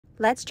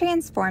Let's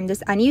transform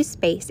this unused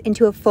space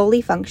into a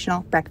fully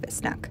functional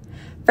breakfast nook.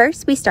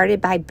 First, we started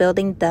by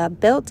building the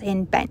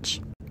built-in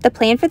bench. The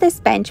plan for this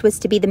bench was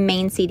to be the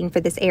main seating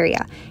for this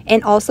area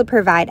and also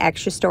provide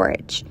extra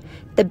storage.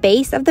 The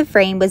base of the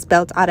frame was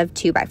built out of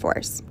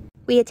 2x4s.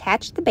 We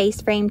attached the base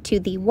frame to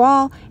the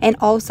wall and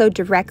also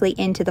directly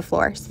into the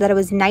floor so that it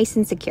was nice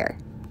and secure.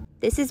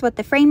 This is what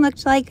the frame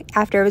looked like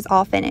after it was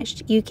all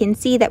finished. You can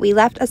see that we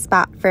left a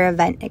spot for a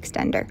vent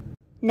extender.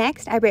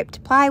 Next, I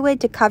ripped plywood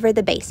to cover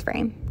the base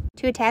frame.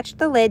 To attach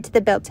the lid to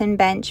the built-in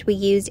bench, we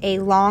used a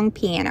long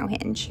piano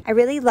hinge. I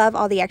really love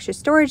all the extra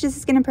storage this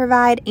is going to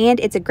provide, and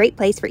it's a great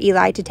place for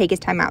Eli to take his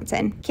timeouts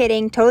in.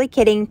 Kidding, totally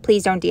kidding,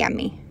 please don't DM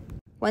me.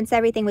 Once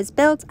everything was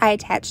built, I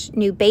attached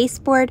new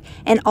baseboard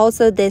and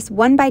also this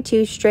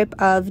 1x2 strip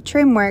of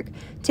trim work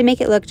to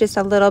make it look just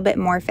a little bit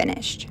more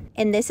finished.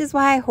 And this is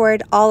why I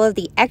hoard all of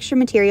the extra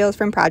materials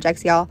from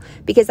projects, y'all,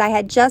 because I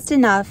had just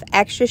enough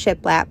extra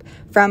shiplap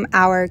from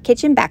our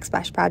kitchen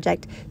backsplash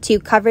project to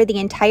cover the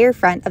entire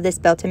front of this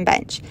built-in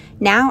bench.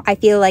 Now I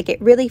feel like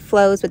it really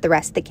flows with the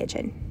rest of the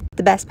kitchen.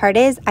 The best part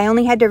is I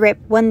only had to rip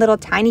one little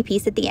tiny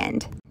piece at the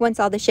end. Once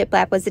all the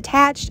shiplap was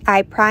attached,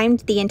 I primed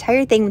the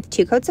entire thing with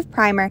 2 coats of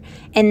primer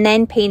and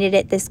then painted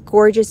it this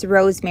gorgeous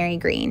rosemary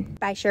green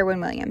by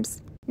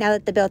Sherwin-Williams. Now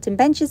that the built-in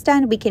bench is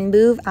done, we can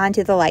move on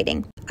to the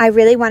lighting. I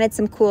really wanted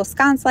some cool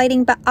sconce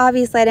lighting, but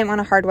obviously I didn't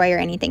want to hardwire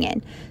anything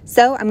in.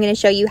 So I'm going to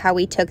show you how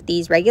we took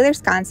these regular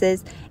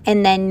sconces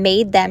and then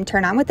made them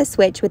turn on with a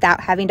switch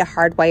without having to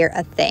hardwire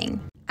a thing.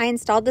 I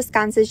installed the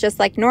sconces just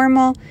like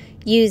normal,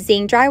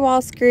 using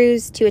drywall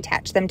screws to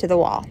attach them to the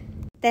wall.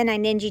 Then I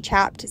ninja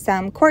chopped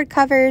some cord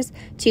covers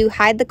to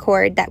hide the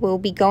cord that will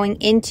be going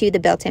into the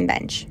built-in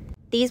bench.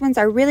 These ones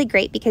are really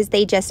great because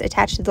they just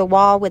attach to the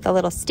wall with a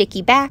little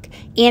sticky back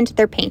and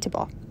they're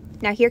paintable.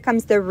 Now here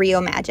comes the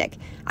real magic.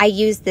 I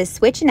used this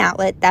switch and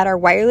outlet that are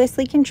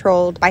wirelessly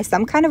controlled by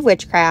some kind of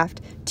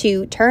witchcraft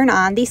to turn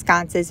on these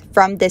sconces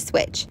from this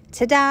switch.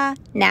 Ta-da!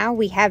 Now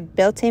we have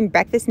built-in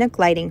breakfast nook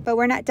lighting, but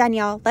we're not done,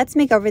 y'all. Let's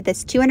make over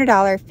this $200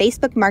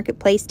 Facebook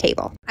Marketplace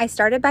table. I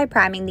started by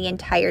priming the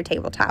entire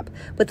tabletop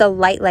with a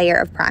light layer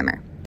of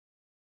primer.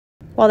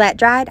 While that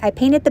dried, I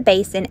painted the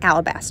base in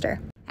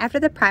alabaster. After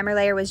the primer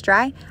layer was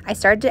dry, I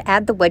started to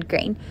add the wood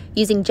grain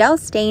using gel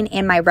stain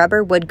and my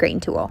rubber wood grain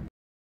tool.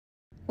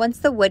 Once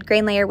the wood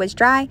grain layer was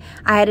dry,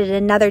 I added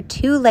another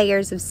 2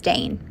 layers of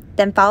stain,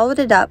 then followed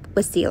it up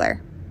with sealer.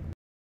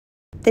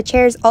 The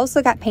chairs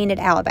also got painted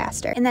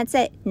alabaster, and that's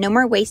it. No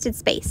more wasted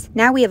space.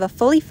 Now we have a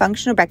fully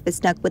functional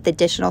breakfast nook with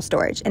additional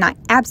storage, and I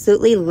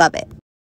absolutely love it.